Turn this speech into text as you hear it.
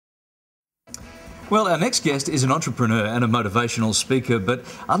Well, our next guest is an entrepreneur and a motivational speaker, but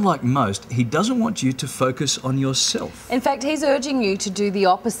unlike most, he doesn't want you to focus on yourself. In fact, he's urging you to do the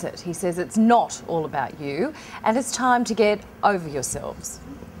opposite. He says it's not all about you, and it's time to get over yourselves.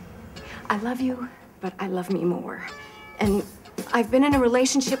 I love you, but I love me more. And I've been in a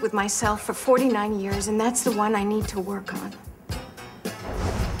relationship with myself for 49 years, and that's the one I need to work on.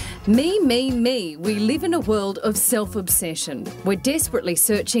 Me, me, me. We live in a world of self-obsession. We're desperately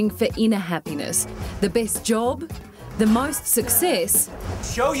searching for inner happiness. The best job, the most success.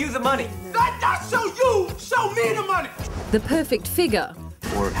 Show you the money. Not show you, show me the money. The perfect figure.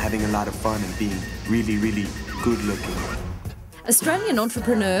 Or having a lot of fun and being really, really good looking. Australian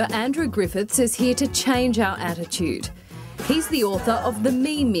entrepreneur Andrew Griffiths is here to change our attitude. He's the author of The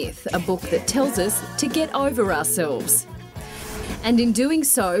Me Myth, a book that tells us to get over ourselves. And in doing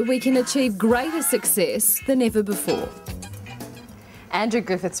so, we can achieve greater success than ever before. Andrew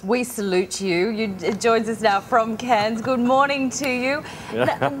Griffiths, we salute you. You joins us now from Cairns. Good morning to you.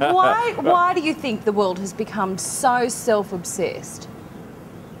 Why do you think the world has become so self-obsessed?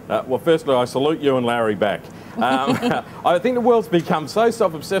 Well, firstly, I salute you and Larry back. I think the world's become so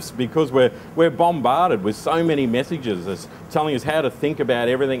self-obsessed because we're bombarded with so many messages that's telling us how to think about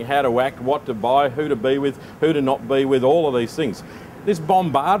everything, how to act, what to buy, who to be with, who to not be with, all of these things. This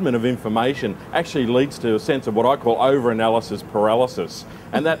bombardment of information actually leads to a sense of what I call over-analysis paralysis.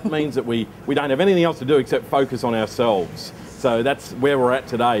 And that means that we don't have anything else to do except focus on ourselves. So that's where we're at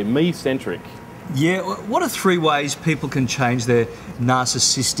today, me-centric. Yeah, what are 3 ways people can change their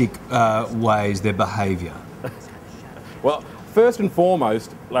narcissistic ways, their behaviour? Well, first and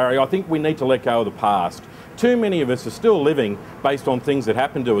foremost, Larry, I think we need to let go of the past. Too many of us are still living based on things that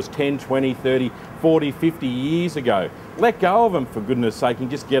happened to us 10, 20, 30, 40, 50 years ago. Let go of them, for goodness sake,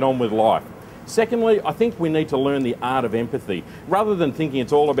 and just get on with life. Secondly, I think we need to learn the art of empathy. Rather than thinking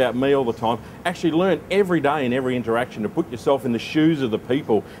it's all about me all the time, actually learn every day in every interaction to put yourself in the shoes of the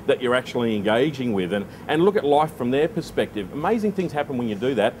people that you're actually engaging with and look at life from their perspective. Amazing things happen when you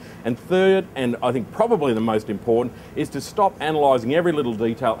do that. And third, and I think probably the most important, is to stop analysing every little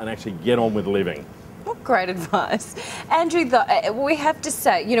detail and actually get on with living. What great advice. Andrew, we have to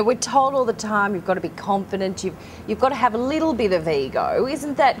say, you know, we're told all the time you've got to be confident, you've got to have a little bit of ego.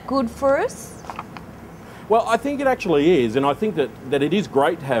 Isn't that good for us? Well, I think it actually is, and I think that it is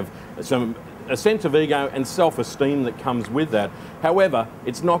great to have a sense of ego and self-esteem that comes with that. However,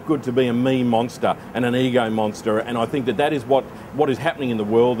 it's not good to be a me monster and an ego monster, and I think that is what is happening in the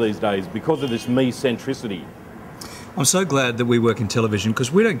world these days because of this me-centricity. I'm so glad that we work in television because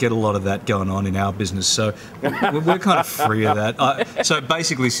we don't get a lot of that going on in our business, so we're kind of free of that. So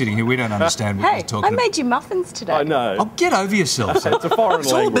basically sitting here, we don't understand what you're talking about. I made you muffins today. I know. Oh, get over yourself. It's a foreign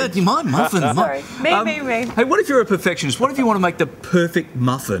It's language. all about you, my muffin. Sorry, me. Hey, what if you're a perfectionist? What if you want to make the perfect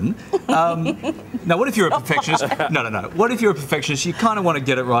muffin? Now, what if you're a perfectionist? No. What if you're a perfectionist? You kind of want to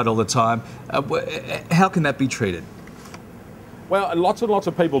get it right all the time. How can that be treated? Well, lots and lots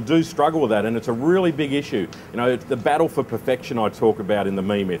of people do struggle with that, and it's a really big issue. You know, it's the battle for perfection I talk about in the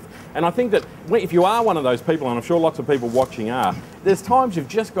Me Myth. And I think that if you are one of those people, and I'm sure lots of people watching are, there's times you've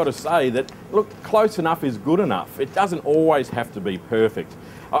just got to say that, look, close enough is good enough. It doesn't always have to be perfect.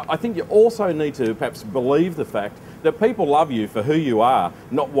 I think you also need to perhaps believe the fact that people love you for who you are,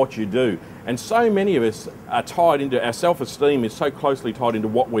 not what you do. And so many of us are tied into, our self-esteem is so closely tied into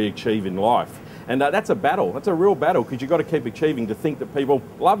what we achieve in life. And that's a battle. That's a real battle because you've got to keep achieving to think that people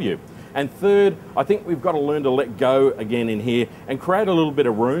love you. And third, I think we've got to learn to let go again in here and create a little bit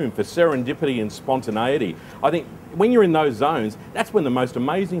of room for serendipity and spontaneity. I think when you're in those zones, that's when the most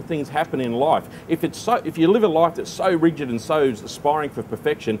amazing things happen in life. If you live a life that's so rigid and so aspiring for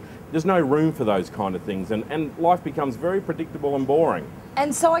perfection, there's no room for those kind of things, and life becomes very predictable and boring.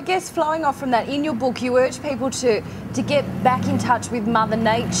 And so I guess flowing off from that, in your book you urge people to get back in touch with Mother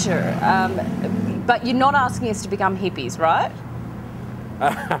Nature, but you're not asking us to become hippies, right?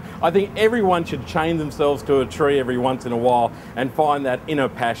 I think everyone should chain themselves to a tree every once in a while and find that inner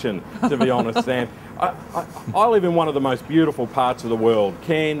passion, to be honest, Sam. I live in one of the most beautiful parts of the world,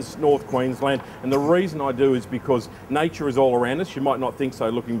 Cairns, North Queensland, and the reason I do is because nature is all around us. You might not think so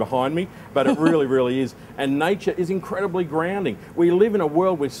looking behind me, but it really, really is. And nature is incredibly grounding. We live in a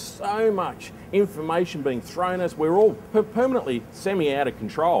world with so much information being thrown at us. We're all permanently semi-out of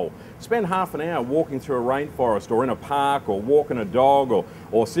control. Spend half an hour walking through a rainforest or in a park or walking a dog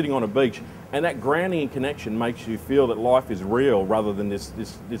or sitting on a beach. And that grounding and connection makes you feel that life is real rather than this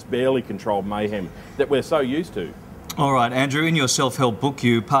barely controlled mayhem that we're so used to. All right, Andrew, in your self-help book,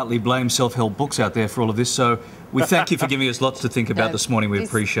 you partly blame self-help books out there for all of this, so we thank you for giving us lots to think about this morning. We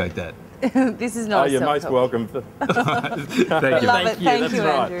appreciate that. This is not. Oh, you're most welcome. Thank you. Love it. Thank That's you,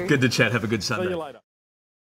 right. Andrew. Good to chat. Have a good Sunday. See you later.